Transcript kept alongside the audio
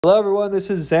Hello everyone,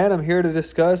 this is Zan. I'm here to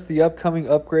discuss the upcoming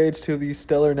upgrades to the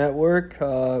Stellar network,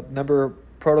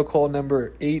 protocol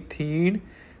number 18,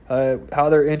 how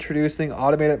they're introducing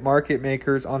automated market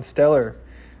makers on Stellar.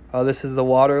 This is the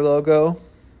water logo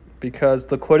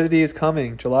because liquidity is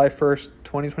coming, July 1st,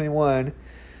 2021.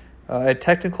 A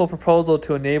technical proposal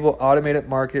to enable automated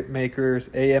market makers,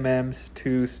 AMMs,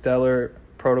 to Stellar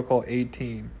Protocol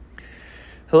 18.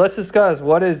 So let's discuss,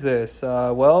 what is this?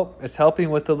 Well, it's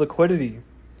helping with the liquidity.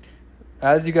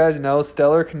 As you guys know,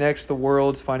 Stellar connects the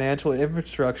world's financial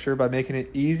infrastructure by making it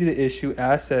easy to issue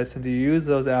assets and to use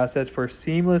those assets for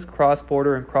seamless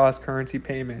cross-border and cross-currency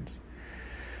payments.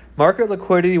 Market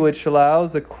liquidity, which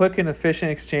allows the quick and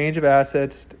efficient exchange of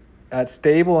assets at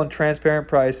stable and transparent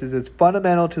prices, is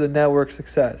fundamental to the network's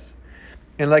success.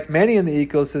 And like many in the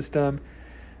ecosystem,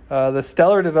 the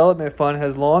Stellar Development Fund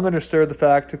has long understood the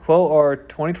fact, to quote our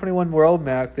 2021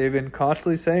 roadmap, they've been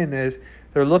constantly saying this,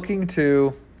 they're looking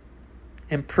to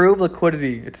improve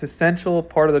liquidity. It's an essential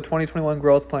part of the 2021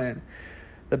 growth plan.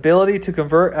 The ability to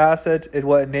convert assets is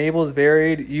what enables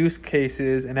varied use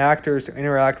cases and actors to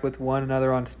interact with one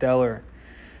another on Stellar.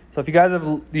 So if you guys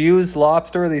have used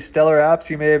LOBSTR, these Stellar apps,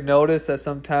 you may have noticed that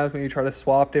sometimes when you try to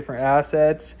swap different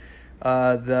assets,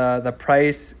 the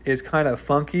price is kind of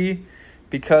funky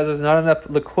because there's not enough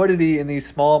liquidity in these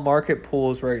small market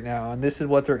pools right now, and this is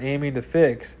what they're aiming to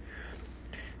fix.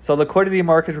 So liquidity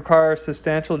markets require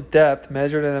substantial depth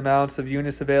measured in amounts of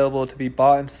units available to be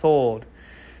bought and sold.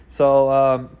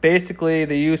 So basically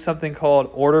they use something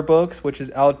called order books, which is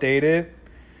outdated.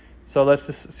 So let's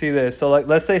just see this. So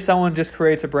let's say someone just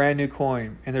creates a brand new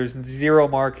coin and there's zero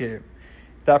market.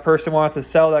 If that person wants to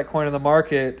sell that coin in the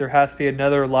market, there has to be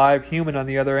another live human on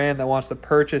the other end that wants to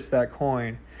purchase that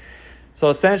coin. So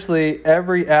essentially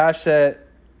every asset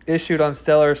issued on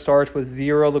Stellar starts with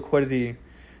zero liquidity.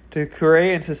 To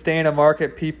create and sustain a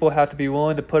market, people have to be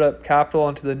willing to put up capital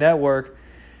onto the network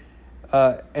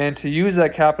and to use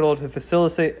that capital to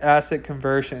facilitate asset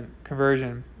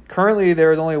conversion. Currently,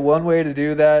 there is only one way to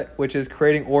do that, which is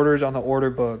creating orders on the order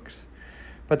books.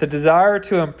 But the desire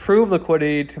to improve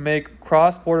liquidity to make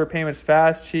cross-border payments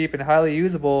fast, cheap, and highly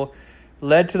usable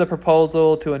led to the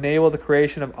proposal to enable the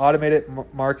creation of automated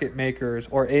market makers,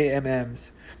 or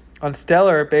AMMs. On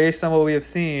Stellar, based on what we have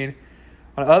seen,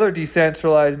 on other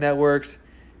decentralized networks,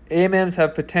 AMMs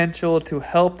have potential to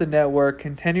help the network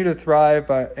continue to thrive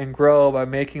and grow by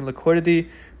making liquidity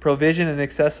provision an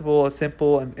accessible, a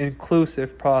simple, and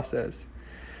inclusive process.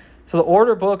 So the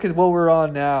order book is what we're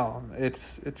on now.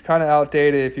 It's kind of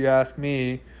outdated if you ask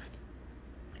me.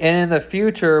 And in the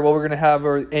future, what we're going to have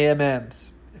are AMMs.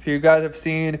 If you guys have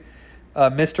seen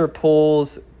Mr.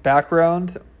 Pool's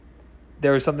background,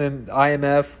 there was something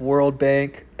IMF, World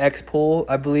Bank, X Pool.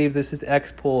 I believe this is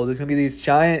X Pool. There's going to be these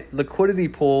giant liquidity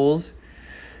pools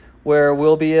where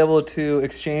we'll be able to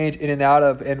exchange in and out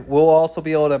of, and we'll also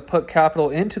be able to put capital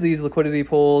into these liquidity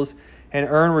pools and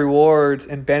earn rewards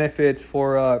and benefits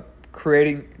for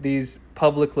creating these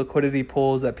public liquidity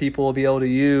pools that people will be able to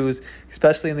use,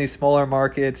 especially in these smaller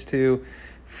markets, to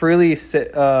freely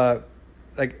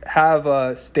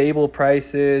have stable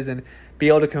prices and be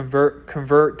able to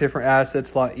convert different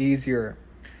assets a lot easier.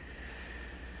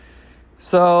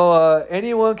 So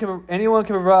anyone can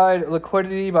provide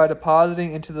liquidity by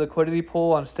depositing into the liquidity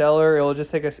pool on Stellar. It will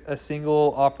just take a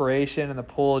single operation, and the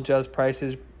pool adjusts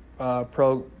prices.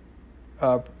 So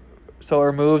it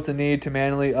removes the need to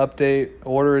manually update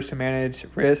orders to manage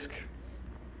risk.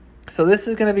 So this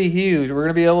is going to be huge. We're going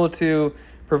to be able to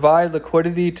provide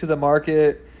liquidity to the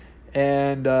market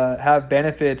and have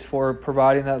benefits for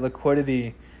providing that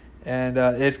liquidity. And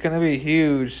it's going to be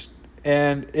huge.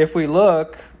 And if we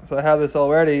look, so I have this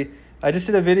already, I just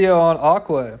did a video on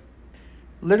Aqua.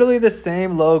 Literally the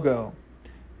same logo.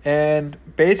 And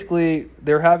basically,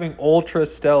 they're having Ultra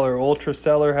Stellar. Ultra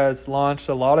Stellar has launched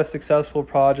a lot of successful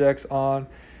projects on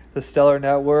the Stellar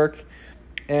network.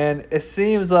 And it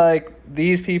seems like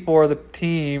these people are the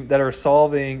team that are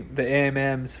solving the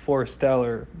AMMs for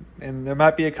Stellar. And there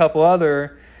might be a couple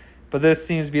other, but this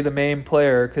seems to be the main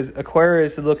player because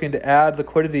Aquarius is looking to add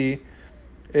liquidity.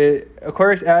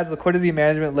 Aquarius adds liquidity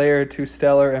management layer to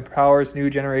Stellar and powers new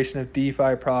generation of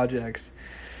DeFi projects.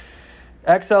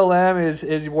 XLM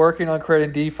is working on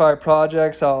creating DeFi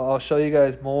projects. I'll show you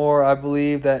guys more. I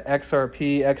believe that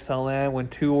XRP, XLM, when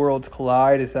two worlds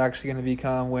collide, is actually going to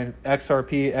become when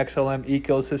XRP, XLM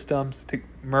ecosystems to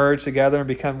merge together and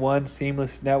become one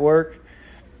seamless network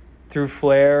through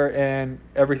Flare and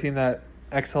everything that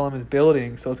XLM is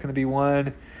building. So it's going to be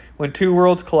one when two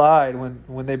worlds collide,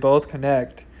 when they both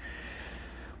connect.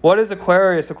 What is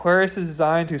Aquarius? Aquarius is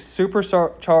designed to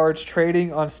supercharge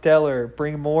trading on Stellar,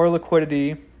 bring more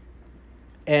liquidity,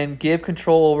 and give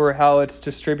control over how it's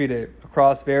distributed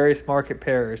across various market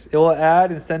pairs. It will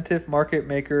add incentive market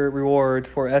maker rewards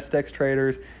for SDEX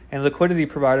traders and liquidity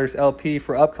providers LP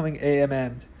for upcoming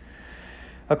AMMs.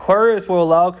 Aquarius will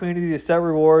allow community to set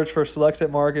rewards for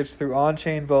selected markets through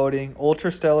on-chain voting.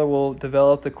 LOBSTR will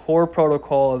develop the core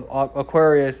protocol of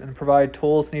Aquarius and provide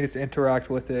tools needed to interact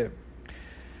with it.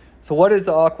 So what is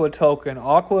the Aqua token?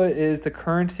 Aqua is the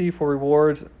currency for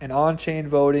rewards and on-chain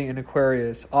voting in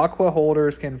Aquarius. Aqua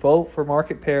holders can vote for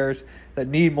market pairs that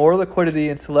need more liquidity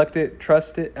in selected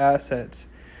trusted assets.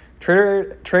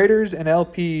 Traders and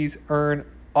LPs earn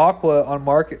Aqua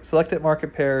on selected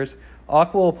market pairs.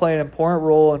 Aqua will play an important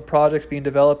role in projects being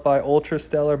developed by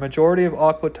LOBSTR. Majority of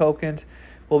Aqua tokens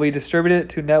will be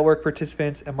distributed to network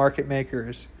participants and market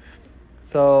makers.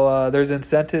 So there's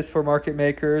incentives for market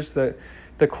makers.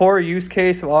 The core use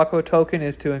case of Aqua token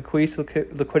is to increase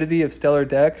liquidity of Stellar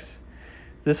DEX.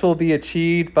 This will be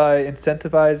achieved by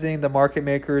incentivizing the market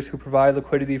makers who provide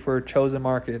liquidity for chosen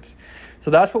markets.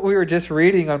 So that's what we were just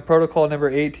reading on protocol number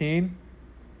 18.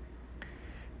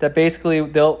 That basically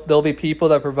there'll be people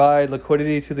that provide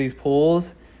liquidity to these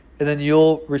pools, and then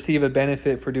you'll receive a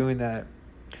benefit for doing that.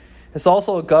 It's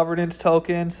also a governance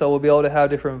token, so we'll be able to have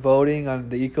different voting on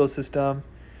the ecosystem.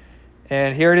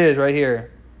 And here it is right here.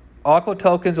 Aqua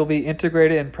tokens will be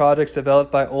integrated in projects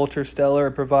developed by LOBSTR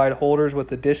and provide holders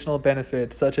with additional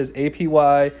benefits such as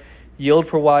APY, yield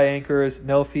for Y anchors,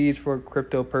 no fees for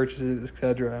crypto purchases,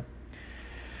 etc.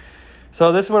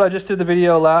 So this is what I just did the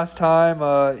video last time.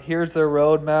 Here's their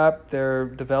roadmap. They're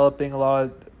developing a lot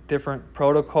of different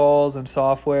protocols and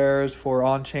softwares for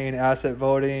on-chain asset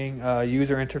voting,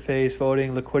 user interface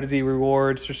voting, liquidity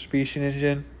rewards, distribution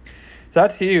engine. So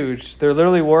that's huge. They're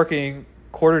literally working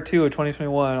Q2 of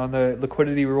 2021 on the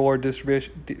liquidity reward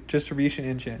distribution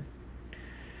engine.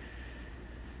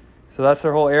 So that's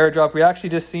their whole airdrop. We actually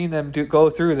just seen them go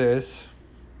through this.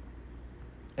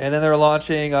 And then they're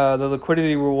launching the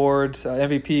liquidity rewards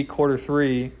MVP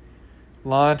Q3.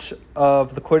 Launch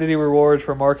of liquidity rewards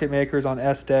for market makers on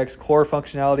SDEX, core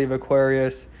functionality of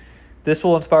Aquarius. This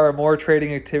will inspire more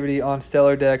trading activity on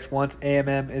Stellar DEX once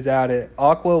AMM is added.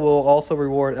 Aqua will also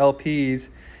reward LPs.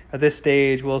 At this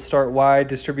stage, we'll start wide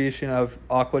distribution of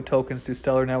Aqua tokens to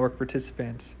Stellar Network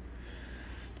participants.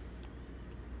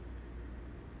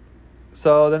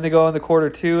 So then they go into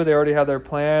Q2. They already have their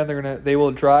plan. They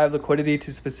will drive liquidity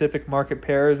to specific market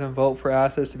pairs and vote for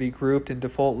assets to be grouped in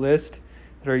default list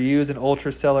that are used in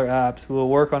LOBSTR apps. We will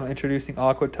work on introducing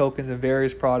Aqua tokens in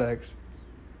various products.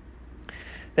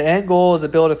 The end goal is to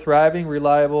build a thriving,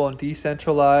 reliable, and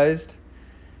decentralized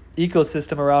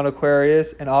ecosystem around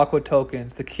Aquarius and Aqua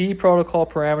tokens. The key protocol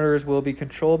parameters will be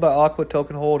controlled by Aqua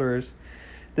token holders.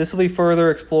 This will be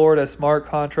further explored as smart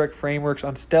contract frameworks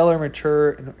on Stellar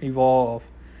mature and evolve.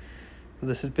 So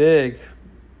this is big.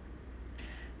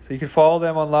 So you can follow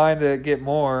them online to get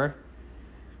more.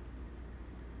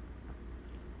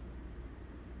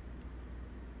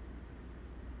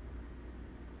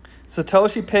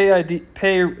 Satoshi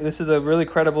Pay, this is a really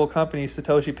credible company.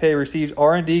 Satoshi Pay receives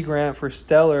R&D grant for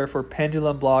Stellar for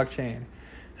Pendulum blockchain.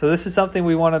 So this is something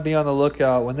we want to be on the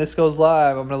lookout. When this goes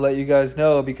live, I'm going to let you guys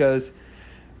know because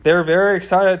they're very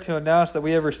excited to announce that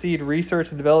we have received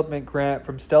research and development grant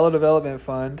from Stellar Development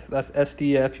Fund, that's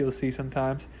SDF you'll see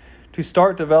sometimes, to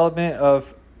start development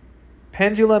of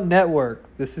Pendulum Network.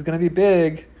 This is going to be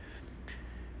big.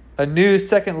 A new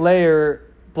second layer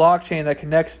blockchain that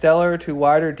connects Stellar to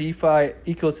wider DeFi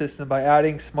ecosystem by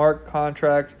adding smart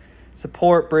contract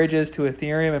support bridges to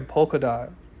Ethereum and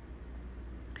Polkadot.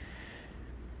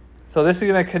 So this is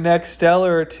going to connect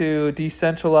Stellar to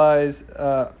decentralized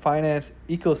finance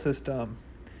ecosystem.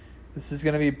 This is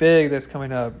going to be big. That's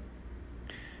coming up.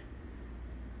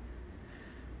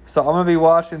 So I'm going to be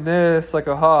watching this like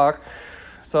a hawk.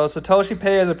 So Satoshi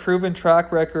Pay has a proven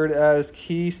track record as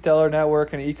key Stellar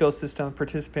network and ecosystem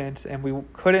participants, and we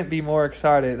couldn't be more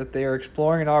excited that they are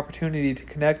exploring an opportunity to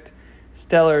connect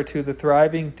Stellar to the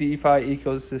thriving DeFi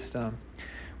ecosystem.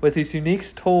 With these unique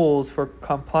tools for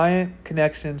compliant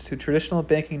connections to traditional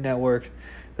banking networks,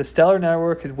 the Stellar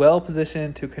network is well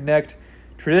positioned to connect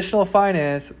traditional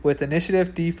finance with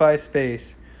initiative DeFi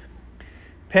space.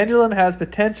 Pendulum has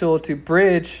potential to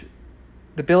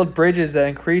build bridges that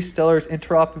increase Stellar's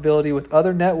interoperability with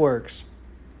other networks,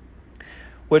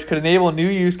 which could enable new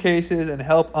use cases and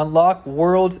help unlock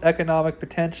world's economic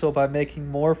potential by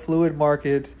making more fluid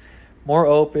markets more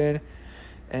open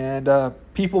and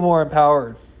people more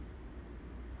empowered.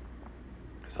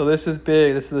 So this is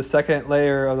big. This is the second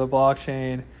layer of the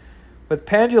blockchain. With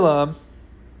Pendulum,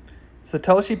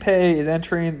 Satoshi Pay is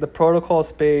entering the protocol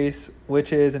space,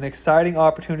 which is an exciting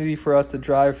opportunity for us to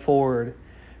drive forward.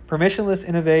 permissionless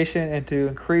innovation and to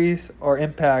increase our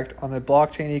impact on the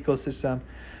blockchain ecosystem.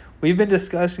 We've been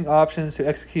discussing options to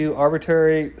execute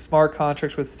arbitrary smart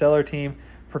contracts with Stellar team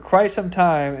for quite some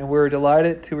time, and we're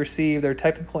delighted to receive their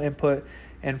technical input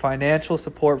and financial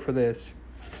support for this.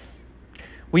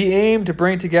 We aim to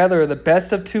bring together the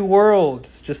best of two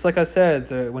worlds, just like I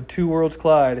said, when two worlds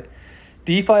collide.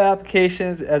 DeFi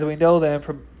applications, as we know them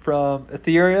from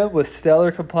Ethereum, with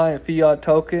Stellar compliant fiat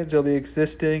tokens, will be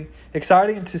exciting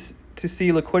to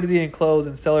see liquidity and close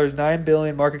in Stellar's $9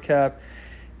 billion market cap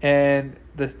and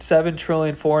the $7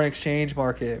 trillion foreign exchange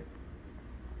market.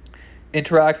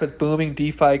 Interact with booming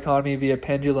DeFi economy via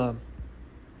Pendulum.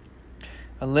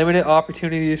 Unlimited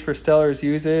opportunities for Stellar's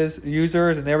users,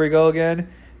 and there we go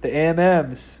again, the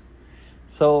AMMs.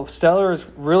 So Stellar is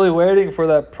really waiting for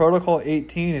that Protocol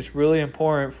 18. It's really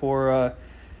important for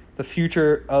the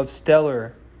future of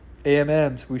Stellar.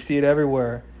 AMMs, we see it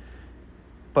everywhere.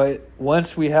 But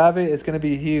once we have it, it's going to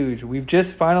be huge. We've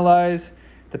just finalized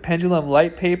the Pendulum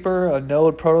light paper. A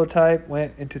node prototype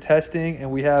went into testing,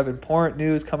 and we have important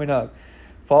news coming up.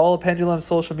 Follow Pendulum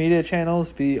social media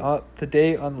channels. Be up to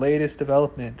date on latest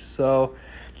developments. So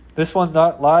this one's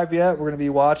not live yet. We're going to be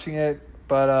watching it.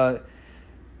 But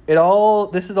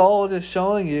this is all just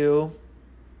showing you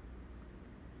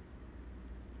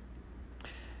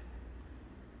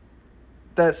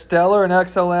that Stellar and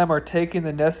XLM are taking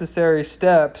the necessary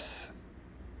steps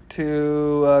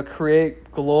to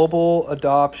create global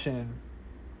adoption.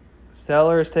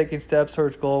 Stellar is taking steps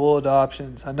towards global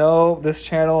adoptions. I know this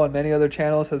channel and many other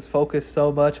channels has focused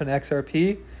so much on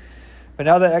XRP, but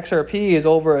now that XRP is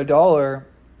over $1,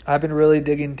 I've been really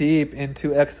digging deep into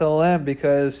XLM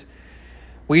because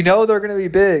we know they're going to be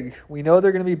big. We know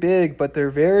they're going to be big, but they're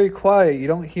very quiet. You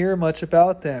don't hear much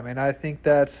about them, and I think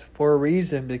that's for a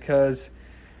reason because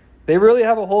they really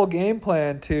have a whole game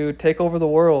plan to take over the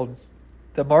world.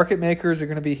 The market makers are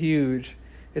going to be huge.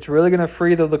 It's really going to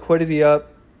free the liquidity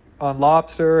up on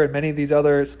LOBSTR and many of these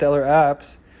other Stellar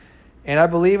apps. And I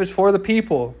believe it's for the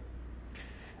people.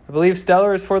 I believe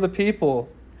Stellar is for the people.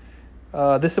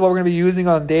 This is what we're going to be using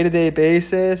on a day-to-day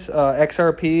basis.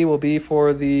 XRP will be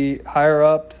for the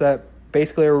higher-ups that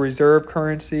basically are reserve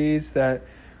currencies that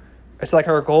it's like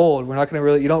our gold. We're not going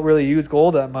to you don't really use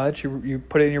gold that much. You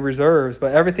put it in your reserves.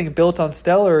 But everything built on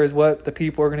Stellar is what the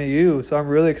people are going to use. So I'm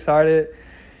really excited.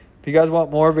 If you guys want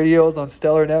more videos on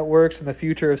Stellar networks and the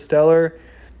future of Stellar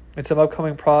and some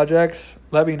upcoming projects,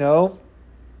 let me know.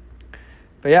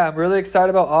 But yeah, I'm really excited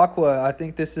about Aqua. I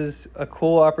think this is a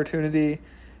cool opportunity.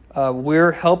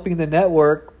 We're helping the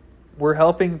network. We're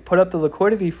helping put up the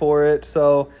liquidity for it.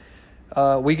 So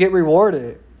we get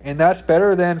rewarded. And that's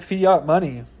better than fiat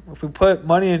money. If we put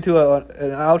money into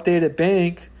an outdated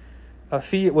bank,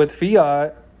 with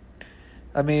fiat,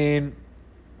 I mean,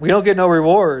 we don't get no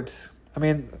rewards. I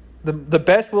mean, the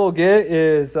best we'll get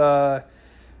is a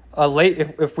late.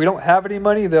 If we don't have any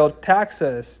money, they'll tax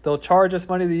us. They'll charge us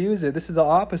money to use it. This is the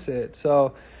opposite.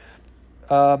 So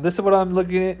this is what I'm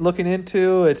looking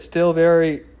into. It's still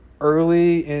very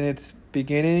early in its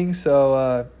beginning,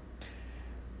 so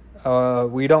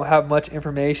we don't have much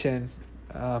information.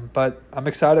 But I'm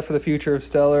excited for the future of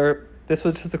Stellar. This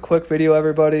was just a quick video,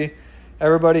 everybody.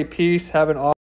 Everybody, peace. Have an awesome